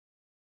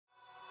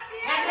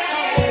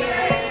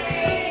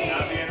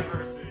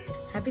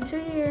2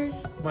 years.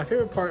 My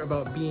favorite part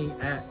about being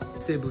at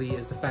Sibley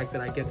is the fact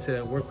that I get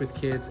to work with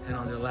kids and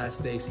on their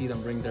last day see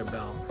them ring their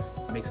bell.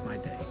 It makes my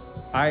day.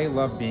 I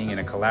love being in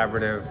a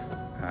collaborative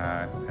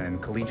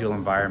and collegial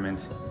environment,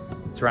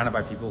 surrounded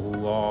by people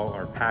who all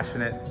are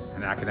passionate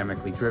and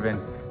academically driven,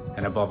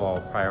 and above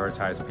all,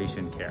 prioritize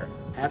patient care.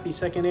 Happy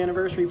 2nd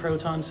anniversary,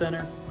 Proton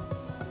Center.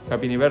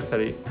 Happy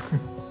anniversary.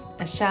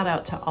 A shout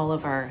out to all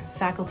of our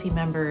faculty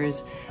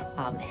members.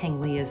 Heng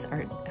Li is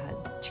our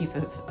Chief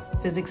of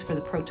Physics for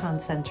the Proton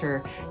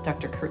Center.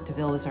 Dr. Kurt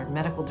DeVille is our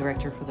Medical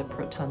Director for the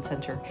Proton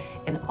Center,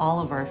 and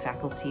all of our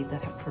faculty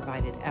that have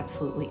provided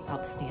absolutely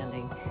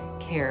outstanding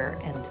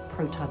care and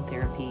proton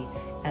therapy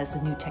as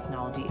a new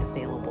technology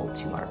available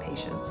to our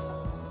patients.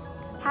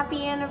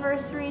 Happy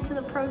anniversary to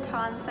the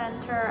Proton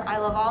Center. I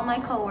love all my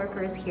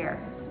coworkers here.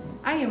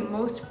 I am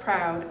most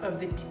proud of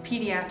the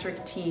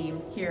pediatric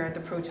team here at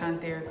the Proton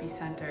Therapy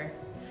Center.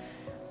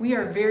 We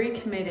are very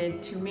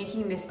committed to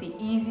making this the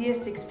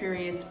easiest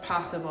experience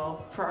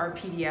possible for our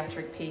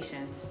pediatric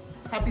patients.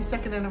 Happy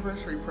 2nd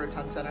anniversary,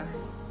 Proton Center.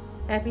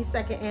 Happy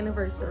 2nd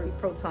anniversary,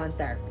 Proton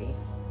Therapy.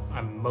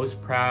 I'm most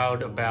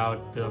proud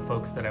about the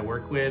folks that I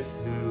work with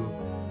who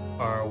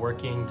are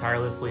working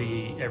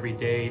tirelessly every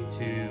day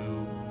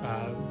to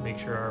make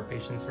sure our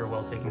patients are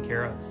well taken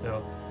care of.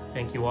 So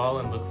thank you all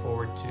and look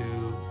forward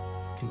to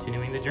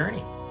continuing the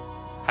journey.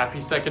 Happy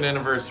 2nd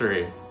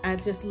anniversary. I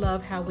just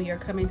love how we are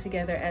coming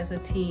together as a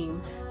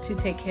team to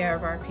take care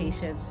of our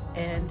patients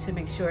and to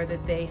make sure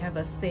that they have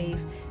a safe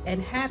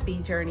and happy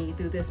journey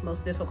through this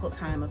most difficult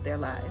time of their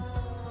lives.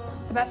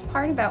 The best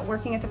part about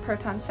working at the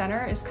Proton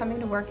Center is coming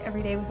to work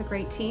every day with a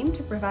great team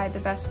to provide the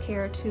best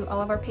care to all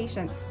of our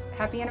patients.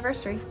 Happy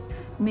anniversary.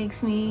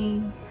 Makes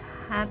me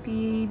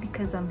happy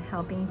because I'm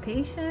helping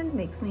patients.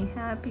 Makes me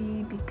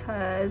happy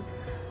because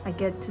I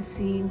get to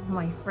see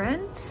my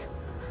friends.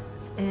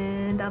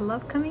 And I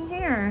love coming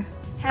here.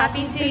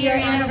 Happy 2-year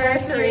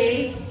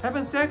anniversary. Happy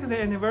 2nd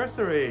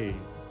anniversary.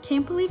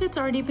 Can't believe it's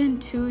already been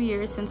 2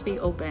 years since we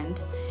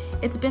opened.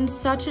 It's been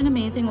such an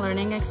amazing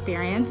learning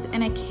experience,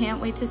 and I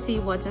can't wait to see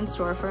what's in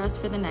store for us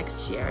for the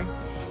next year.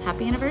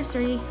 Happy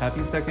anniversary.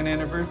 Happy 2nd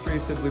anniversary,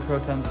 Sibley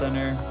Proton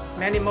Center.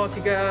 Many more to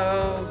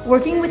go.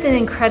 Working with an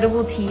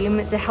incredible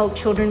team to help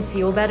children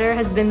feel better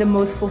has been the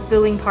most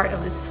fulfilling part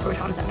of this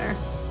Proton Center.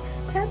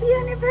 Happy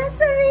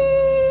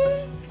anniversary!